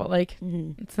people, but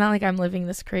it's not like I'm living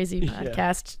this crazy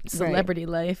podcast celebrity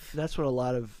life. That's what a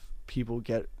lot of people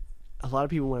get. A lot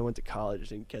of people when I went to college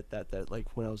didn't get that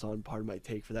when I was on part of my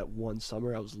take for that one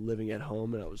summer, I was living at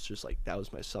home and I was just that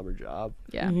was my summer job.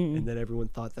 Yeah. Mm-hmm. And then everyone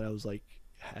thought that I was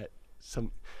had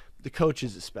the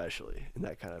coaches especially, and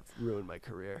that kind of ruined my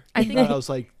career. I think I was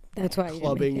that's why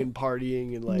clubbing and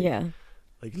partying and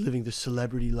living the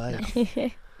celebrity life.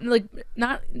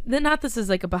 Not this is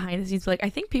a behind the scenes, but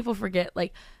I think people forget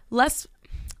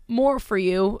more for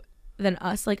you than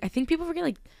us. I think people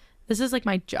forget this is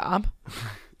my job.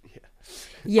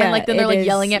 Yeah. And then they're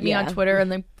yelling at me on Twitter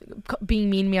and then being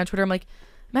mean to me on Twitter. I'm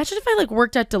imagine if I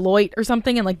worked at Deloitte or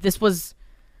something and this was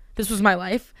my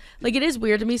life. It is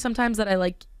weird to me sometimes that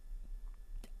I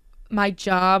my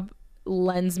job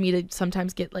lends me to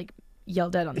sometimes get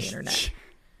yelled at on the internet.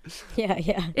 Yeah.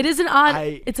 It is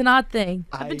it's an odd thing.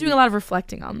 I've been doing a lot of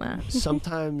reflecting on that.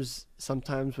 Sometimes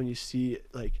when you see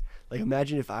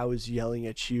imagine if I was yelling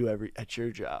at you at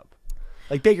your job.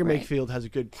 Baker Mayfield has a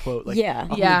good quote. I'm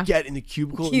gonna get in the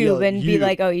cubicle and be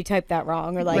oh, you typed that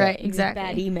wrong, or right, exactly.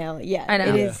 bad email. Yeah, I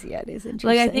know. It is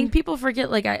interesting. I think people forget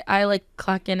I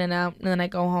clock in and out, and then I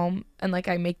go home and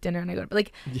I make dinner and I go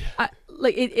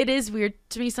it is weird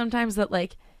to me sometimes that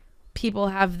people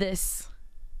have this.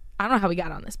 I don't know how we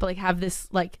got on this, but have this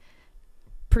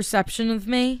perception of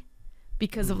me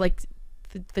because of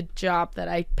the job that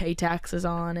I pay taxes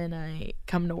on, and I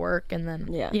come to work, and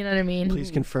then you know what I mean. Please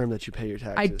confirm that you pay your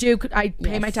taxes. I do. I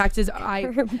pay my taxes.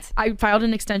 I filed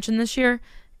an extension this year,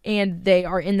 and they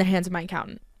are in the hands of my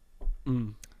accountant.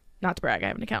 Not to brag, I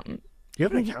have an accountant. You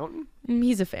have an accountant?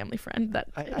 He's a family friend that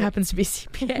happens to be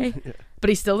CPA, but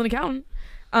he's still an accountant.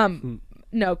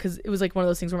 No, because it was one of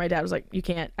those things where my dad was I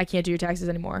can't do your taxes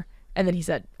anymore, and then he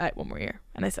said, all right, one more year,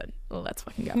 and I said, well, let's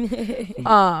fucking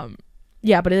go.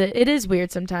 Yeah, but it is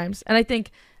weird sometimes. And I think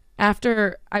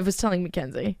after, I was telling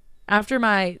Mackenzie,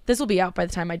 this will be out by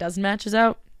the time my dozen match is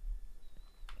out.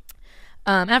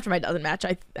 After my dozen match,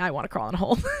 I want to crawl in a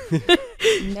hole.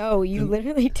 No, you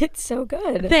literally did so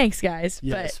good. Thanks, guys.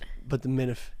 Yes, but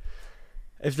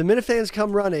if the Minifans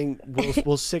come running,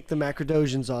 we'll sick the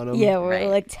Macrodosians on them. Yeah,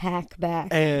 we'll tack back.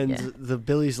 And the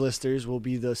Billy's Listers will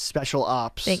be the special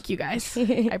ops. Thank you, guys.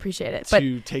 I appreciate it.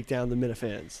 To take down the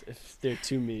Minifans if they're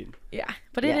too mean. Yeah,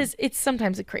 but it's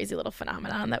sometimes a crazy little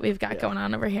phenomenon that we've got going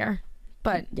on over here.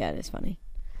 But yeah, it is funny.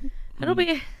 It'll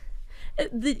be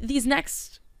these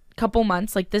next couple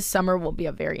months, this summer will be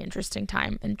a very interesting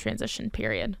time and transition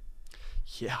period.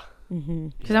 Yeah.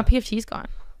 Because now PFT's gone.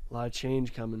 A lot of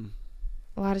change coming.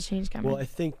 Well, I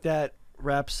think that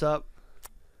wraps up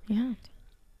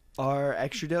our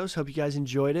Extra Dose. Hope you guys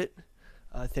enjoyed it.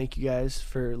 Thank you guys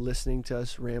for listening to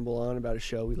us ramble on about a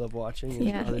show we love watching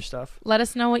and other stuff. Let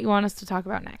us know what you want us to talk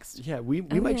about next. Yeah, we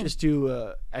might just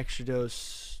do Extra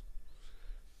Dose.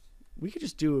 We could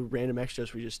just do a random Extra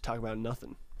Dose where we just talk about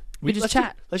nothing. We just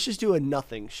chat. Let's just do a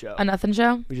nothing show. A nothing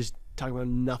show? We just talk about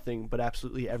nothing but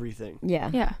absolutely everything.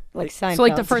 Yeah. Yeah. Like Seinfeld. So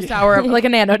like the first hour, like a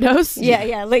nano dose?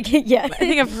 Yeah. Like, yeah. I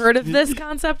think I've heard of this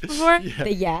concept before. Yeah.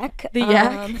 The yak. The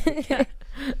yak.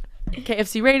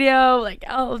 KFC radio, like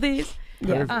all of these.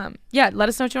 Yeah. Let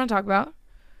us know what you want to talk about.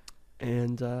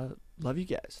 And love you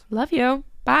guys. Love you.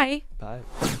 Bye. Bye.